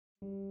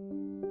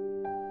In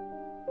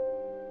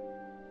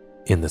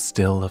the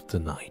still of the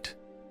night,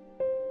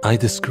 I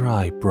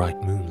descry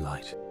bright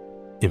moonlight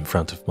in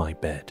front of my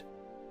bed.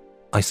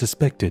 I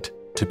suspect it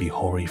to be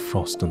hoary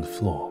frost on the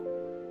floor.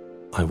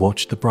 I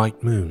watch the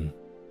bright moon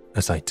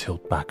as I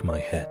tilt back my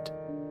head.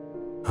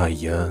 I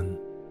yearn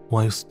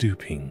while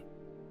stooping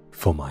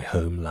for my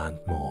homeland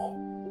more.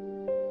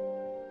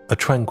 A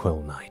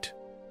tranquil night.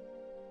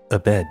 A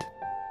bed.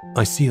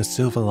 I see a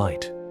silver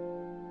light.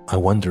 I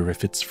wonder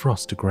if it's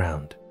frost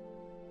aground.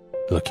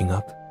 Looking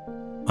up,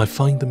 I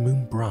find the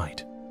moon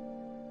bright.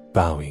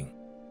 Bowing,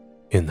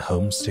 in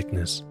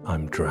homesickness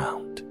I'm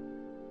drowned.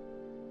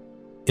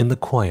 In the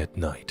quiet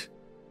night,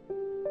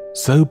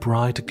 so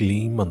bright a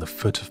gleam on the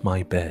foot of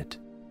my bed.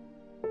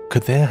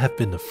 Could there have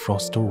been a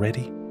frost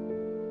already?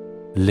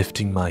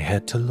 Lifting my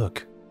head to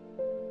look,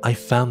 I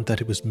found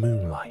that it was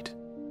moonlight.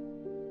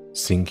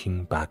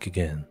 Sinking back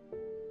again,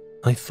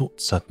 I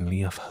thought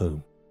suddenly of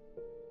home.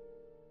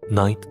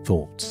 Night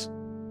thoughts.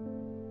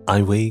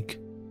 I wake,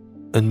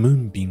 and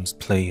moonbeams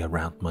play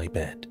around my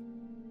bed,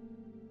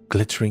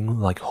 glittering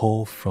like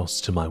hoar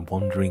frost to my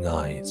wandering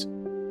eyes.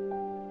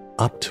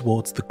 Up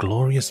towards the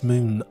glorious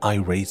moon I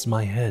raise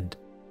my head,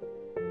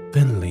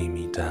 then lay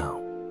me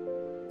down,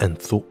 and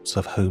thoughts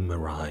of home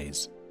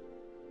arise.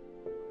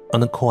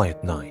 On a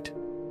quiet night,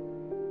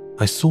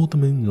 I saw the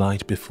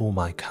moonlight before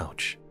my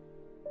couch,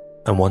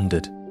 and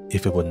wondered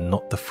if it were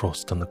not the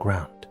frost on the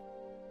ground.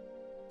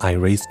 I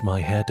raised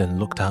my head and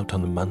looked out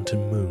on the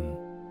mountain moon.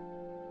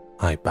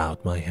 I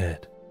bowed my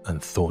head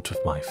and thought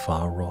of my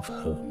far-off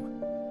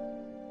home.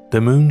 The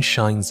moon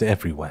shines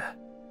everywhere.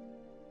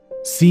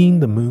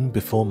 Seeing the moon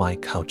before my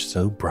couch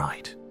so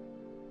bright,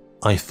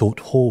 I thought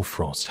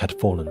hoarfrost had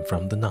fallen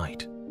from the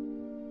night.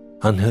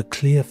 On her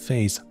clear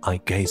face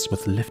I gazed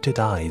with lifted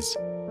eyes,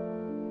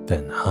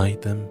 then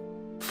hide them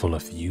full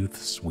of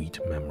youth's sweet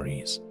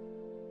memories.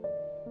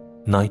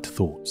 Night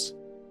thoughts.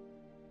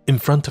 In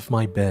front of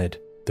my bed,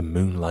 the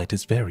moonlight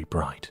is very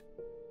bright.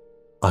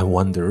 I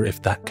wonder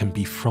if that can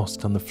be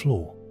frost on the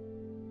floor.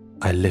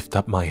 I lift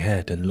up my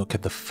head and look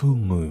at the full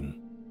moon,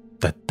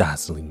 the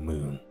dazzling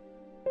moon.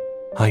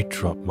 I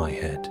drop my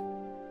head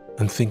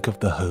and think of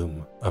the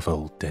home of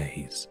old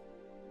days.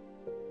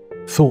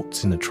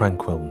 Thoughts in a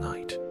tranquil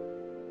night.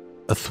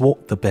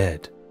 Athwart the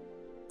bed,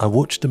 I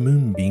watch the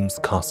moonbeams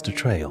cast a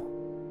trail,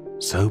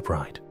 so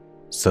bright,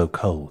 so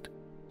cold,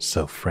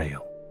 so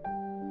frail,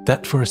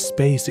 that for a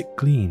space it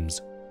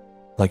gleams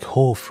like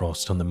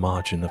hoarfrost on the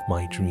margin of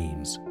my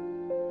dreams.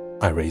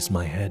 I raise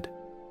my head,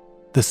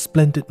 the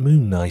splendid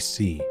moon I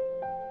see,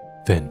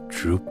 then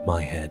droop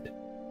my head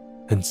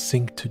and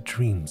sink to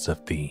dreams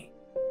of thee,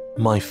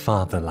 my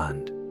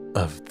fatherland,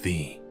 of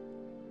thee.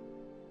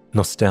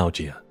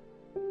 Nostalgia.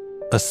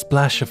 A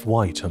splash of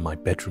white on my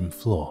bedroom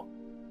floor.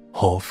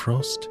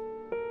 Hoarfrost?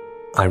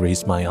 I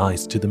raise my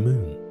eyes to the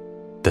moon,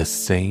 the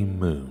same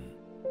moon.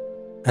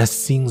 As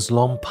scenes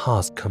long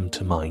past come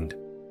to mind,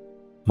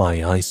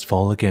 my eyes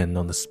fall again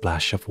on the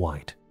splash of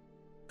white,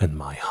 and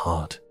my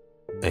heart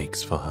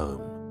aches for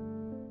home.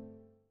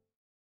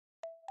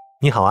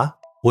 你好啊，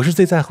我是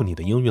最在乎你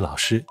的英语老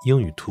师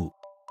英语兔。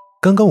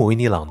刚刚我为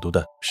你朗读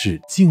的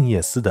是静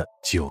夜思的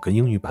9个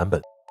英语版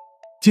本。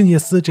静夜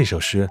思这首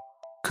诗，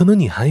可能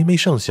你还没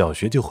上小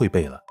学就会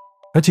背了，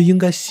而且应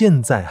该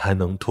现在还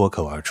能脱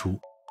口而出。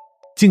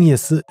静夜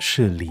思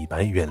是李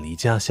白远离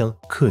家乡，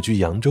客居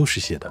扬州时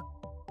写的，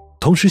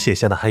同时写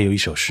下的还有一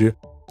首诗《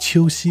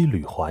秋夕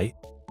旅怀》。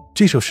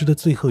这首诗的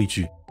最后一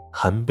句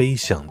寒悲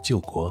想救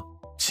国，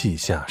气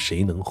下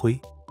谁能挥。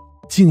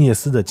静夜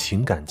思的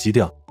情感基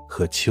调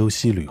和秋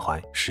夕旅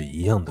怀是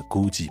一样的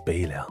孤寂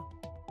悲凉。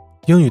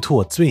英语兔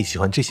我最喜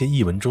欢这些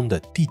译文中的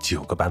第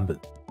9个版本，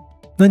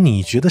那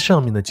你觉得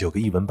上面的9个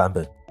译文版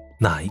本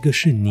哪一个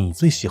是你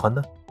最喜欢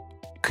的？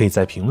可以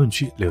在评论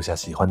区留下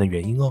喜欢的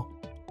原因哦。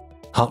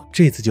好，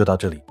这次就到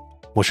这里，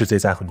我是最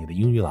在乎你的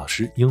英语老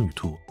师英语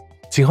兔，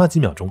请花几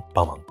秒钟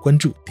帮忙关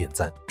注、点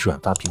赞、转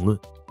发、评论，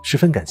十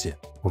分感谢，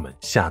我们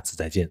下次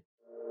再见。